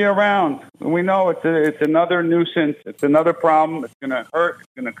we're going to be around. We know it's another nuisance. It's another problem. It's going to hurt. It's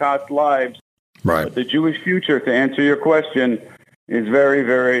going to cost lives. Right. But the Jewish future, to answer your question, is very,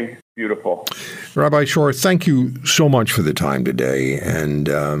 very beautiful. Rabbi Shor, thank you so much for the time today, and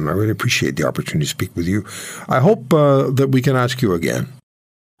I really appreciate the opportunity to speak with you. I hope that we can ask you again.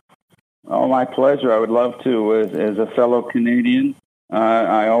 Oh, my pleasure. I would love to. As a fellow Canadian,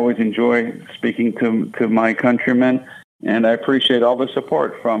 I always enjoy speaking to my countrymen, and I appreciate all the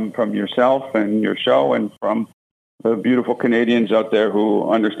support from yourself and your show and from the beautiful Canadians out there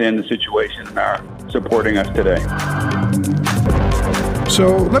who understand the situation and are supporting us today.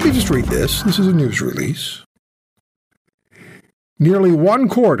 So let me just read this. This is a news release. Nearly one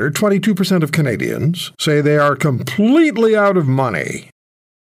quarter, 22% of Canadians, say they are completely out of money,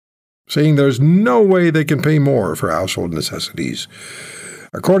 saying there's no way they can pay more for household necessities,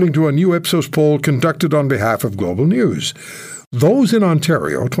 according to a new Ipsos poll conducted on behalf of Global News. Those in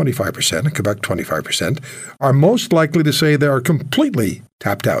Ontario, 25%, and Quebec, 25%, are most likely to say they are completely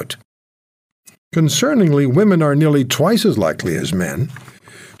tapped out. Concerningly, women are nearly twice as likely as men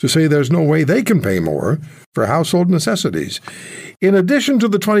to say there's no way they can pay more for household necessities. In addition to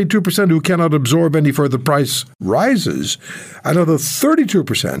the 22% who cannot absorb any further price rises, another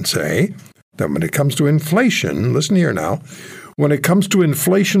 32% say that when it comes to inflation, listen here now, when it comes to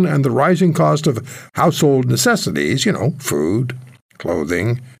inflation and the rising cost of household necessities, food,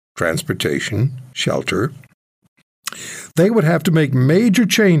 clothing, transportation, shelter, they would have to make major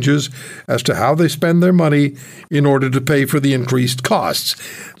changes as to how they spend their money in order to pay for the increased costs.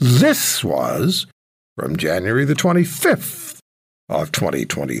 This was from January the 25th of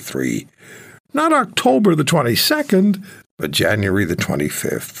 2023. Not October the 22nd, but January the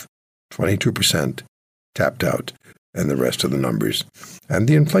 25th. 22% tapped out, and the rest of the numbers, and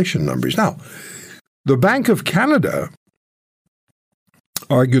the inflation numbers. Now, the Bank of Canada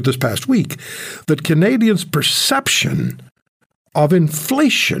argued this past week that Canadians' perception of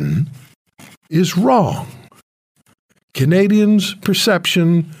inflation is wrong. Canadians'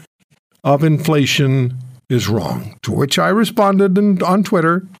 perception of inflation is wrong, to which I responded on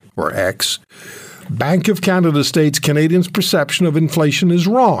Twitter, or X, Bank of Canada states Canadians' perception of inflation is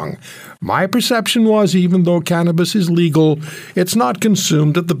wrong. My perception was, even though cannabis is legal, it's not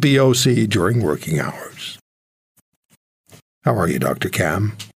consumed at the BOC during working hours. How are you, Dr.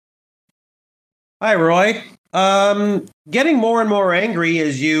 Cam? Hi, Roy. Getting more and more angry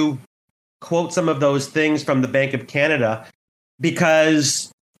as you quote some of those things from the Bank of Canada,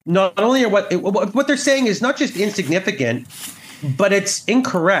 because not only are what they're saying is not just insignificant, but it's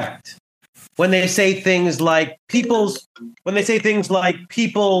incorrect. When they say things like people's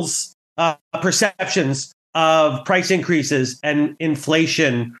perceptions of price increases and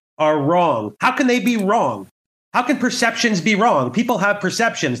inflation are wrong. How can they be wrong? How can perceptions be wrong? People have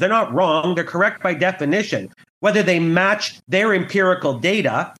perceptions. They're not wrong. They're correct by definition. Whether they match their empirical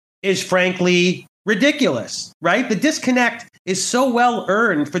data is frankly ridiculous, right? The disconnect is so well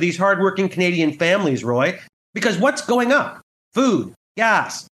earned for these hardworking Canadian families, Roy, because what's going up? Food,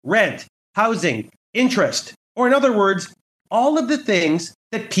 gas, rent, housing, interest, or in other words, all of the things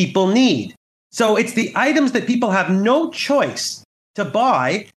that people need. So it's the items that people have no choice to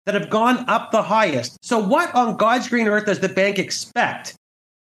buy that have gone up the highest. So what on God's green earth does the bank expect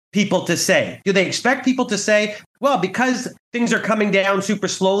people to say? Do they expect people to say, well, because things are coming down super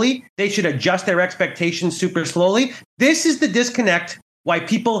slowly, they should adjust their expectations super slowly? This is the disconnect why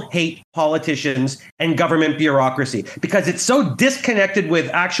people hate politicians and government bureaucracy, because it's so disconnected with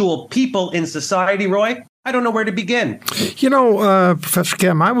actual people in society, Roy. I don't know where to begin. Professor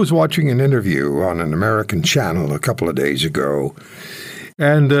Cam, I was watching an interview on an American channel a couple of days ago,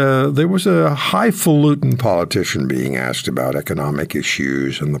 and there was a highfalutin politician being asked about economic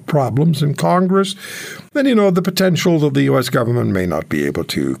issues and the problems in Congress, and, the potential that the U.S. government may not be able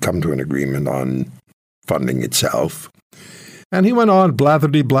to come to an agreement on funding itself. And he went on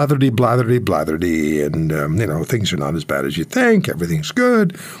blatherdy, and, things are not as bad as you think. Everything's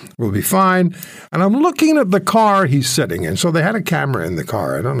good. We'll be fine. And I'm looking at the car he's sitting in. So they had a camera in the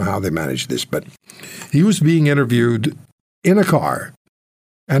car. I don't know how they managed this, but he was being interviewed in a car,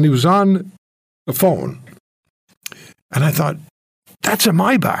 and he was on a phone. And I thought, that's a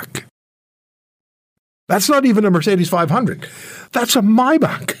Maybach. That's not even a Mercedes 500. That's a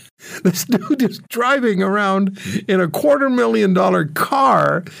Maybach. This dude is driving around in a $250,000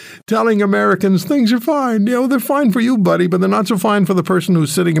 car telling Americans things are fine. They're fine for you, buddy, but they're not so fine for the person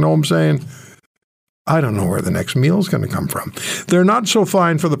who's sitting at home saying, I don't know where the next meal's going to come from. They're not so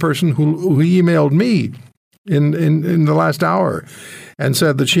fine for the person who emailed me in the last hour and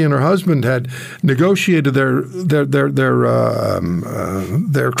said that she and her husband had negotiated their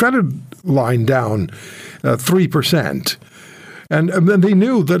credit line down 3%. And they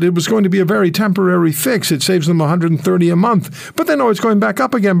knew that it was going to be a very temporary fix. It saves them $130 a month. But they know it's going back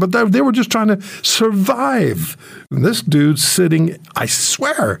up again. But they were just trying to survive. And this dude's sitting, I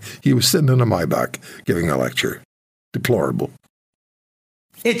swear, he was sitting in a Maybach giving a lecture. Deplorable.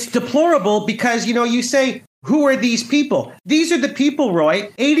 It's deplorable because, you say, who are these people? These are the people, Roy.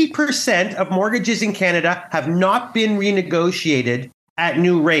 80% of mortgages in Canada have not been renegotiated at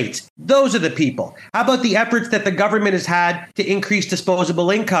new rates. Those are the people. How about the efforts that the government has had to increase disposable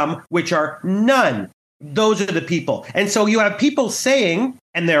income, which are none? Those are the people. And so you have people saying,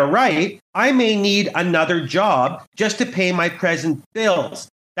 and they're right, I may need another job just to pay my present bills.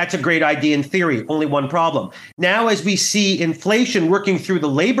 That's a great idea in theory. Only one problem. Now, as we see inflation working through the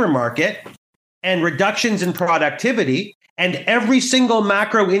labor market and reductions in productivity, and every single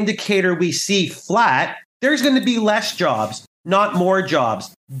macro indicator we see flat, there's going to be less jobs, not more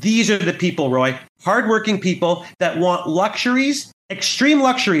jobs. These are the people, Roy, hardworking people that want luxuries, extreme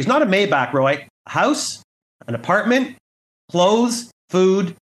luxuries, not a Maybach, Roy, a house, an apartment, clothes,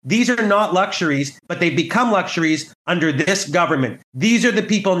 food. These are not luxuries, but they become luxuries under this government. These are the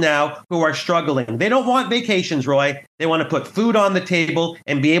people now who are struggling. They don't want vacations, Roy. They want to put food on the table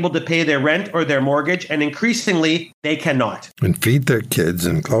and be able to pay their rent or their mortgage, and increasingly, they cannot. And feed their kids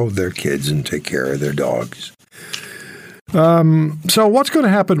and clothe their kids and take care of their dogs. So what's going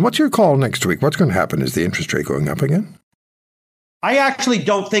to happen? What's your call next week? What's going to happen? Is the interest rate going up again? I actually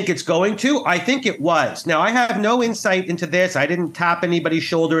don't think it's going to. I think it was. Now, I have no insight into this. I didn't tap anybody's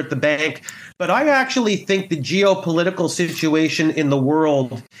shoulder at the bank, but I actually think the geopolitical situation in the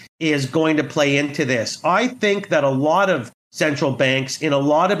world is going to play into this. I think that a lot of central banks in a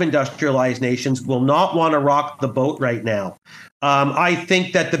lot of industrialized nations will not want to rock the boat right now. I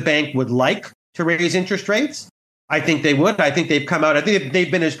think that the bank would like to raise interest rates. I think they would. I think they've come out. I think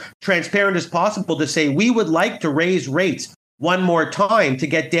they've been as transparent as possible to say we would like to raise rates one more time to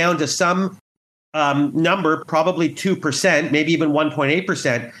get down to some number, probably 2%, maybe even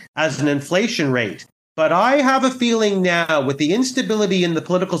 1.8% as an inflation rate. But I have a feeling now with the instability in the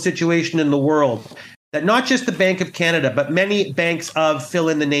political situation in the world that not just the Bank of Canada, but many banks of fill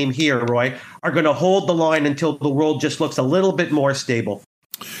in the name here, Roy, are going to hold the line until the world just looks a little bit more stable.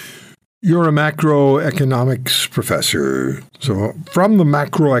 You're a macroeconomics professor. So from the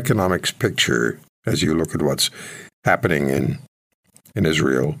macroeconomics picture, as you look at what's happening in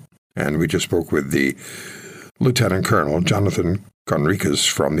Israel, and we just spoke with the Lieutenant Colonel, Jonathan Conricus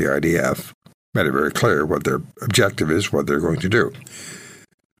from the IDF, made it very clear what their objective is, what they're going to do.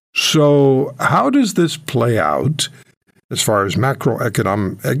 So how does this play out as far as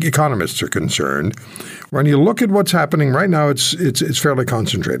economists are concerned? When you look at what's happening right now, it's fairly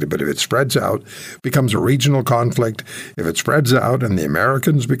concentrated. But if it spreads out, becomes a regional conflict. If it spreads out and the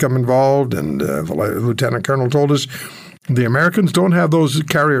Americans become involved, and the Lieutenant Colonel told us the Americans don't have those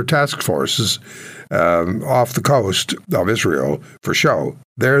carrier task forces off the coast of Israel for show.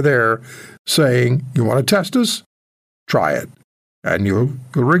 They're there saying, you want to test us? Try it, and you'll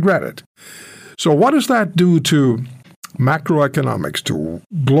regret it. So what does that do to macroeconomics, to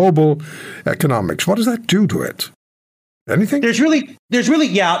global economics? What does that do to it? Anything? There's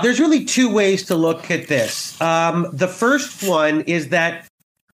really two ways to look at this. The first one is that,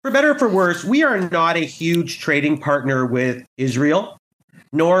 for better or for worse, we are not a huge trading partner with Israel,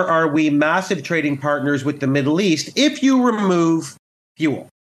 nor are we massive trading partners with the Middle East if you remove fuel.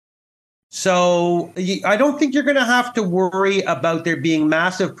 So I don't think you're going to have to worry about there being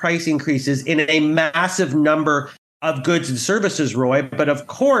massive price increases in a massive number of goods and services, Roy. But of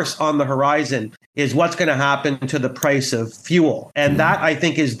course, on the horizon is what's going to happen to the price of fuel. And that, I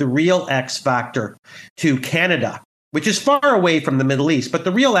think, is the real X factor to Canada, which is far away from the Middle East. But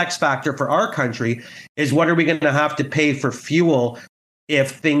the real X factor for our country is what are we going to have to pay for fuel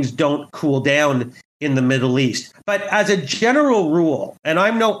if things don't cool down in the Middle East. But as a general rule, and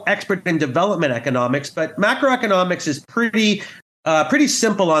I'm no expert in development economics, but macroeconomics is pretty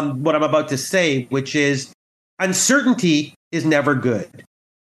simple on what I'm about to say, which is uncertainty is never good.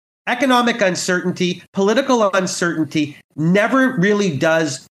 Economic uncertainty, political uncertainty never really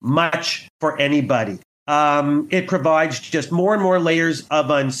does much for anybody. It provides just more and more layers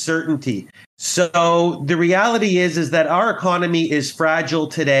of uncertainty. So the reality is that our economy is fragile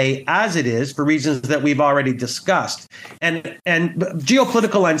today as it is for reasons that we've already discussed. And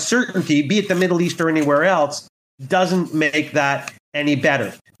geopolitical uncertainty, be it the Middle East or anywhere else, doesn't make that any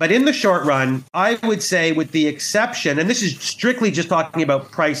better. But in the short run, I would say with the exception, and this is strictly just talking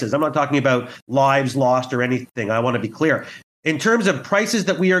about prices. I'm not talking about lives lost or anything. I want to be clear. In terms of prices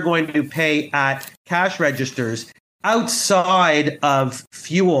that we are going to pay at cash registers outside of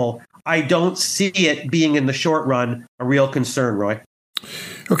fuel, I don't see it being in the short run a real concern, Roy.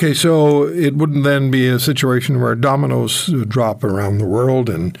 Okay, so it wouldn't then be a situation where dominoes drop around the world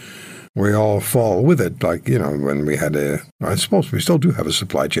and we all fall with it, like, when we had I suppose we still do have a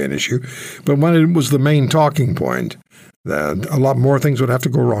supply chain issue, but when it was the main talking point, that a lot more things would have to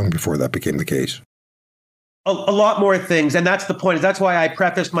go wrong before that became the case. A lot more things, and that's the point. That's why I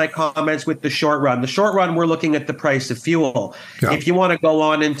prefaced my comments with the short run. The short run, we're looking at the price of fuel. Yeah. If you want to go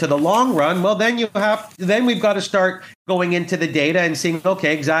on into the long run, well, then we've got to start going into the data and seeing,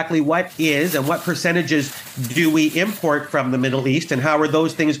 okay, exactly what is and what percentages do we import from the Middle East, and how are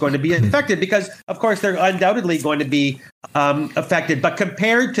those things going to be affected? Because, of course, they're undoubtedly going to be affected. But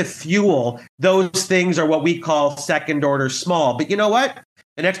compared to fuel, those things are what we call second order small. But you know what?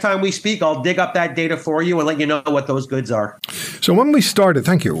 The next time we speak, I'll dig up that data for you and let you know what those goods are. So when we started,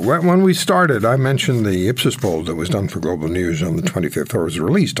 thank you. When we started, I mentioned the Ipsos poll that was done for Global News on the 25th, or was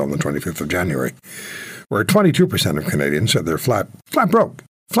released on the 25th of January, where 22% of Canadians said they're flat broke.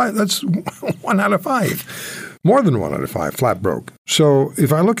 That's 1 out of 5. More than 1 out of 5, flat broke. So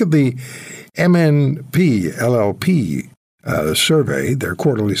if I look at the MNP LLP survey, their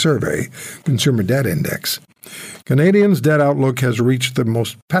quarterly survey, Consumer Debt Index, Canadians' debt outlook has reached the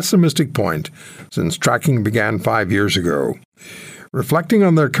most pessimistic point since tracking began 5 years ago. Reflecting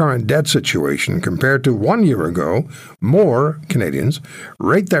on their current debt situation compared to 1 year ago, more Canadians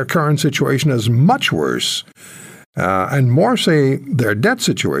rate their current situation as much worse, and more say their debt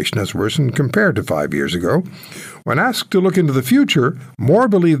situation has worsened compared to 5 years ago. When asked to look into the future, more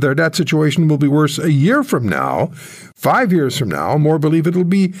believe their debt situation will be worse a year from now. 5 years from now, more believe it will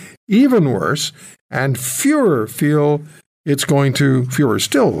be even worse, and fewer still feel it's going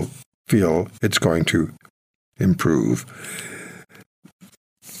to improve.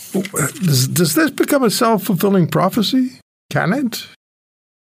 Does this become a self-fulfilling prophecy? Can it?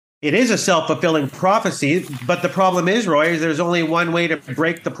 It is a self-fulfilling prophecy, but the problem is, Roy, is there's only one way to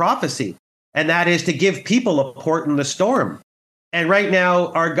break the prophecy, and that is to give people a port in the storm. And right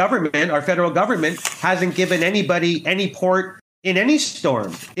now, our federal government, hasn't given anybody any port in any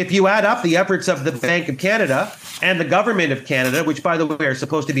storm. If you add up the efforts of the Bank of Canada and the Government of Canada, which, by the way, are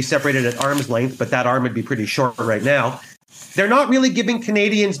supposed to be separated at arm's length, but that arm would be pretty short right now, they're not really giving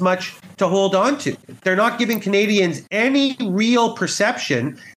Canadians much to hold on to. They're not giving Canadians any real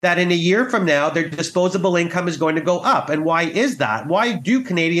perception that in a year from now, their disposable income is going to go up. And why is that? Why do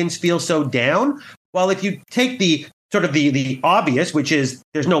Canadians feel so down? Well, if you take the obvious, which is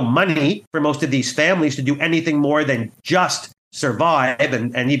there's no money for most of these families to do anything more than just survive,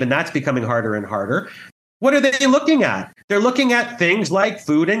 and even that's becoming harder and harder. What are they looking at? They're looking at things like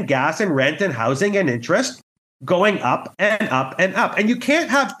food and gas and rent and housing and interest going up and up and up. And you can't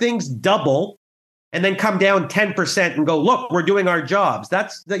have things double and then come down 10% and go, look, we're doing our jobs.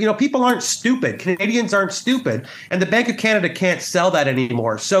 People aren't stupid. Canadians aren't stupid. And the Bank of Canada can't sell that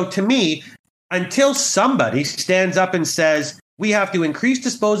anymore. So to me, until somebody stands up and says, we have to increase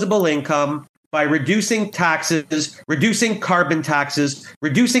disposable income by reducing taxes, reducing carbon taxes,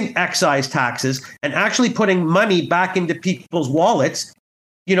 reducing excise taxes, and actually putting money back into people's wallets,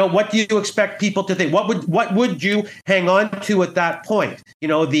 what do you expect people to think? What would you hang on to at that point?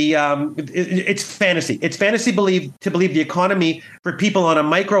 It's fantasy. It's fantasy to believe the economy for people on a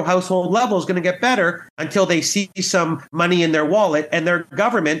micro household level is going to get better until they see some money in their wallet, and their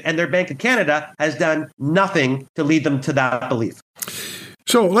government and their Bank of Canada has done nothing to lead them to that belief.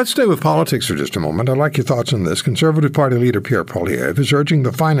 So let's stay with politics for just a moment. I'd like your thoughts on this. Conservative Party leader Pierre Poilievre is urging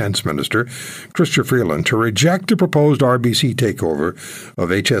the Finance Minister, Chrystia Freeland, to reject the proposed RBC takeover of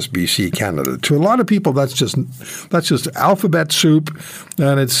HSBC Canada. To a lot of people, that's just alphabet soup,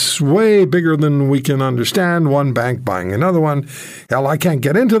 and it's way bigger than we can understand. One bank buying another one. Hell, I can't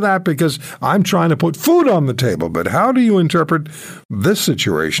get into that because I'm trying to put food on the table. But how do you interpret this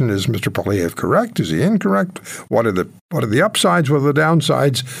situation? Is Mr. Poilievre correct? Is he incorrect? What are the upsides? What are the downsides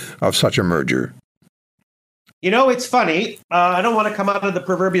of such a merger? It's funny. I don't want to come out of the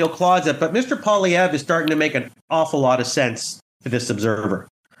proverbial closet, but Mr. Poilievre is starting to make an awful lot of sense to this observer.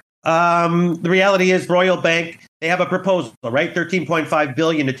 The reality is Royal Bank, they have a proposal, right? $13.5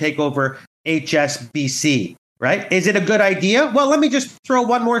 billion to take over HSBC, right? Is it a good idea? Well, let me just throw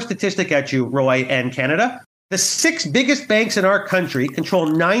one more statistic at you, Roy and Canada. The 6 biggest banks in our country control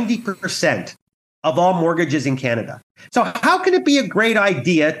 90% of all mortgages in Canada. So how can it be a great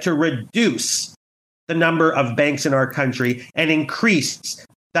idea to reduce the number of banks in our country and increase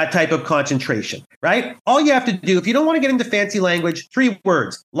that type of concentration, right? All you have to do, if you don't want to get into fancy language, 3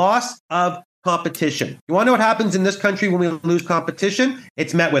 words: loss of competition. You want to know what happens in this country when we lose competition?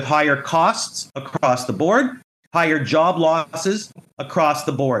 It's met with higher costs across the board, higher job losses across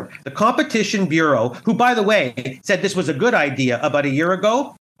the board. The Competition Bureau, who, by the way, said this was a good idea about a year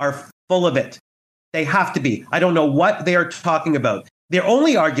ago, are full of it. They have to be. I don't know what they are talking about. Their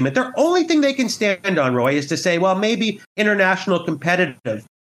only argument, their only thing they can stand on, Roy, is to say, well, maybe international competitiveness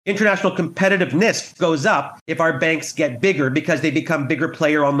goes up if our banks get bigger because they become bigger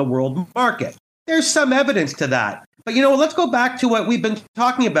player on the world market. There's some evidence to that. But, let's go back to what we've been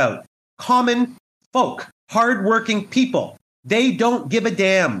talking about. Common folk, hardworking people. They don't give a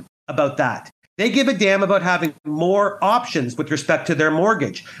damn about that. They give a damn about having more options with respect to their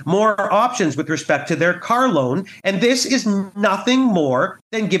mortgage, more options with respect to their car loan. And this is nothing more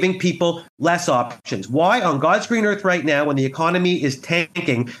than giving people less options. Why, on God's green earth right now, when the economy is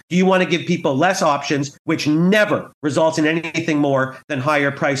tanking, do you want to give people less options, which never results in anything more than higher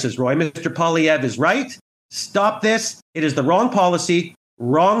prices? Roy, Mr. Poilievre is right. Stop this. It is the wrong policy,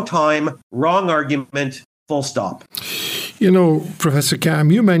 wrong time, wrong argument, full stop. Professor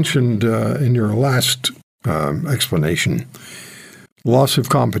Cam, you mentioned in your last explanation loss of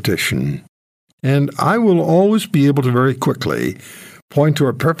competition. And I will always be able to very quickly point to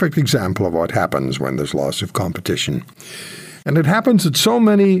a perfect example of what happens when there's loss of competition. And it happens at so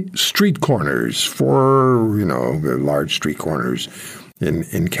many street corners large street corners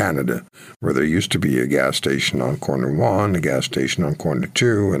in Canada, where there used to be a gas station on corner 1, a gas station on corner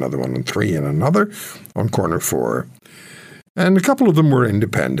 2, another one on 3, and another on corner 4. And a couple of them were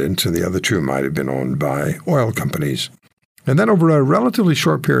independent, and the other 2 might have been owned by oil companies. And then over a relatively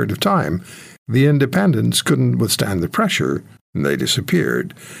short period of time, the independents couldn't withstand the pressure, and they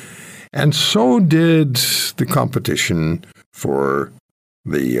disappeared. And so did the competition for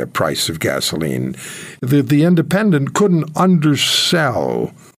the price of gasoline. The independent couldn't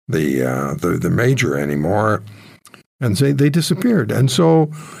undersell the major anymore, and they disappeared. And so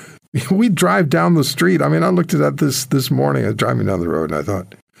we drive down the street. I mean, I looked at that this morning. I was driving down the road, and I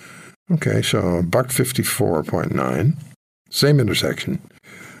thought, okay, so $1.54.9, same intersection,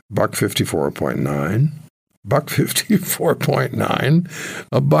 $1.54.9, $1.54.9,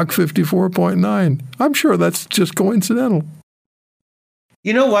 $1.54.9. I'm sure that's just coincidental.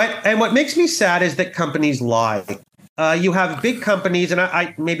 You know what? And what makes me sad is that companies lie. You have big companies, and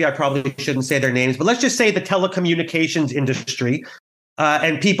I probably shouldn't say their names, but let's just say the telecommunications industry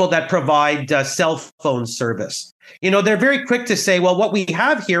and people that provide cell phone service. They're very quick to say, well, what we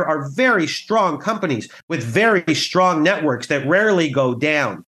have here are very strong companies with very strong networks that rarely go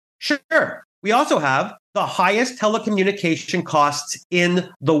down. Sure. We also have the highest telecommunication costs in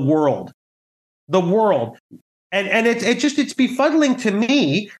the world. And it's befuddling to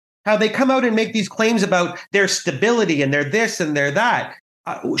me how they come out and make these claims about their stability and their this and their that.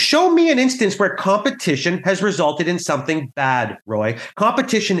 Show me an instance where competition has resulted in something bad, Roy.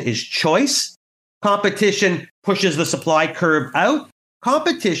 Competition is choice. Competition pushes the supply curve out.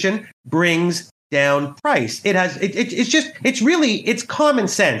 Competition brings down price. It's common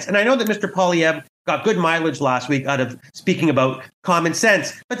sense. And I know that Mr. Poilievre got good mileage last week out of speaking about common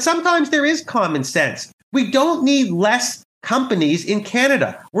sense, but sometimes there is common sense. We don't need less companies in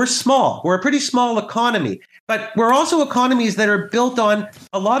Canada. We're small. We're a pretty small economy, but we're also economies that are built on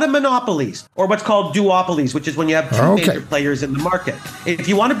a lot of monopolies, or what's called duopolies, which is when you have two major players in the market. If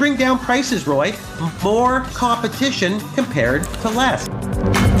you want to bring down prices, Roy, more competition compared to less.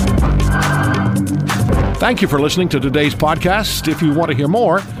 Thank you for listening to today's podcast. If you want to hear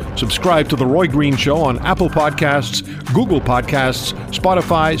more, subscribe to The Roy Green Show on Apple Podcasts, Google Podcasts,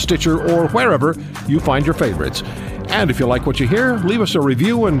 Spotify, Stitcher, or wherever you find your favorites. And if you like what you hear, leave us a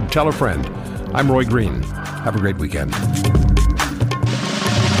review and tell a friend. I'm Roy Green. Have a great weekend.